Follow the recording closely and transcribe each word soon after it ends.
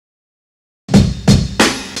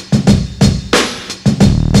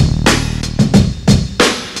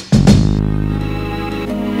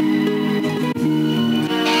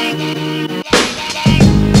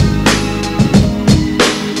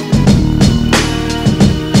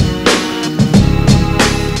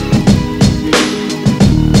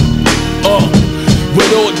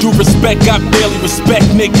respect, I barely respect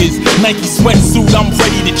niggas. Nike sweatsuit, I'm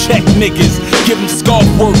ready to check niggas. Give them scarf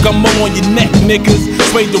work, I'm on your neck, niggas.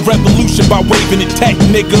 Sway the revolution by waving the tech,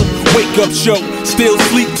 nigga. Wake up show, still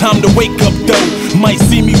sleep, time to wake up though. Might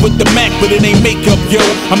see me with the Mac, but it ain't makeup, yo.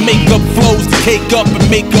 I make up flows to cake up and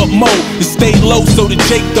make up mo. And stay low so the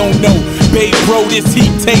Jake don't know. Babe, bro, this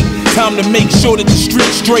heat tape. Time to make sure that the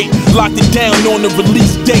street's straight. Locked it down on the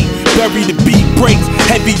release date. Bury the beat breaks.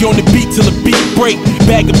 Heavy on the beat till the beat break.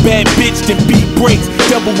 Bag a bad bitch, then beat breaks.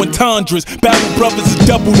 Double entendres. Battle brothers is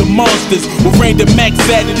double the monsters. With random max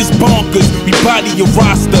at it, it's bonkers. We body your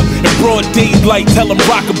roster. In broad daylight, tell them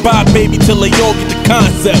rock-a-bye, baby, till they all get the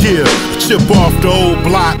concept. Yeah, chip off the old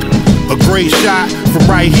block. A great shot from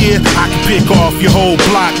right here. I can pick off your whole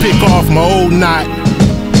block. Pick off my old knot.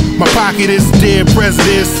 My pocket is a dead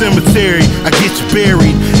president's cemetery. I get you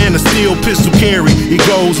buried in a steel pistol carry. It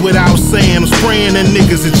goes without saying, I'm spraying at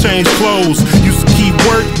niggas and change clothes. Used to keep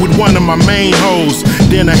work with one of my main hoes.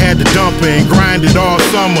 Then I had to dump her and grind it all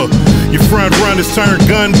summer. Your front runners turn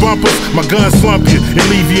gun bumpers. My gun slump you and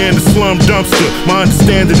leave you in the slum dumpster. My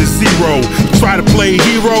understanding is zero. You try to play a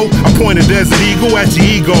hero, I point a desert eagle at your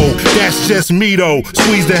ego. That's just me though.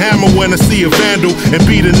 Squeeze the hammer when I see a vandal and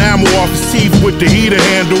beat enamel off his teeth with the heater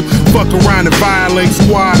handle. Fuck around and violate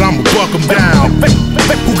squad, I'ma buck them down.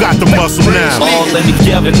 Who got the muscle now? All in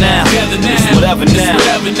together now. It's whatever now.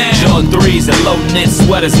 Jordan 3s and low knit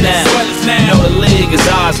sweaters now. Know the league is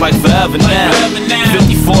ours like forever now.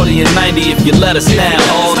 50, 40, and 90 if you let us now.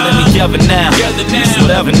 All in together now. It's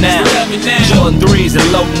whatever now. Jordan 3s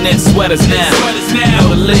and low knit sweaters now. Know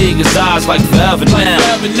the league is ours like forever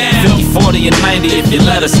now. 50, 40, and 90 if you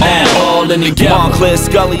let us now. All in together. Montclair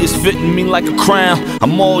Scully is fitting me like a crown.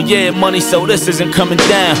 I'm all yeah money, so this isn't coming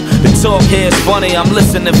down. The talk here is funny, I'm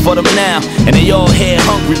listening for them now. And they all here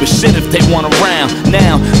hungry, but shit if they want around.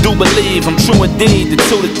 Now, do believe I'm true indeed, the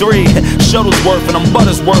 2 to 3 Shuttlesworth and I'm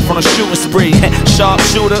Buttersworth on a shooting spree. Sharp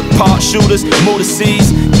shooter, part shooters, motor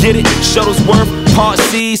C's. Get it? Shuttlesworth, part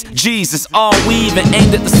C's. Jesus, all weave and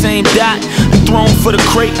aimed at the same dot. And thrown for the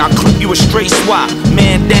crate, I'll clip you a straight swap.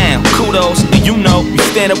 Man down, kudos, and you know, you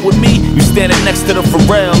stand up with me, you standing next to the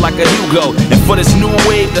Pharrell like a Hugo. And for this new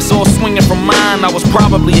wave that's all swinging from mine, I was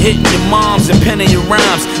probably hitting your moms and penning your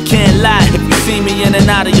rhymes. Can't lie, if you see me in and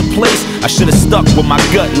out of your place, I should've stuck with my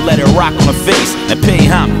gut and let it rock on the face and pay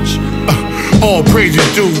homage. All praises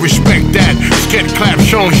due, respect that. Scat clap,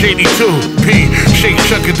 Sean Shady too. P, shake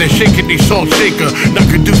shucker, that shaking they salt shaker. Not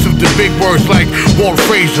conducive to big words like Walt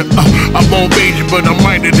Frazier. I'm on major, but I'm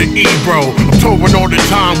minding the E, bro. I'm touring all the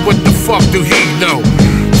time, what the fuck do he know?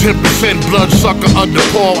 10% blood sucker under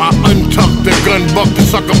paw. I untuck the gun, buck the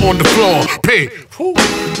sucker on the floor. P.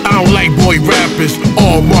 I don't like boy rappers,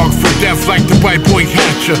 all marked for death like the white boy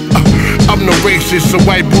Hatcher. I'm no racist, so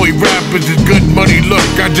white boy rappers is good money. Look,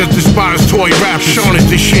 I just despise toy rappers. Sean is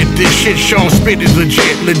the shit, this shit Sean spit is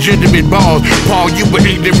legit, legitimate balls. Paul, you an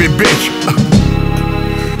ignorant bitch.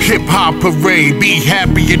 Hip hop parade, be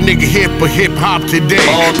happy, a nigga hip for hip hop today.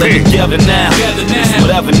 All in together now, it's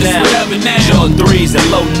whatever now. Jordan 3s and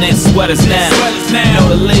low knit sweaters now. Know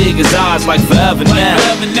the league is ours like forever now.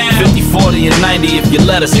 50, 40, and 90 if you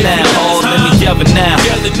let us now. All in together now,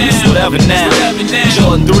 it's whatever now.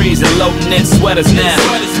 Jordan 3s and low knit sweaters now.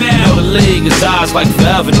 Know the league is ours like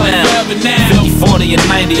forever now. 50, 40, and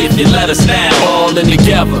 90 if you let us now. All in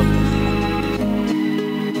together.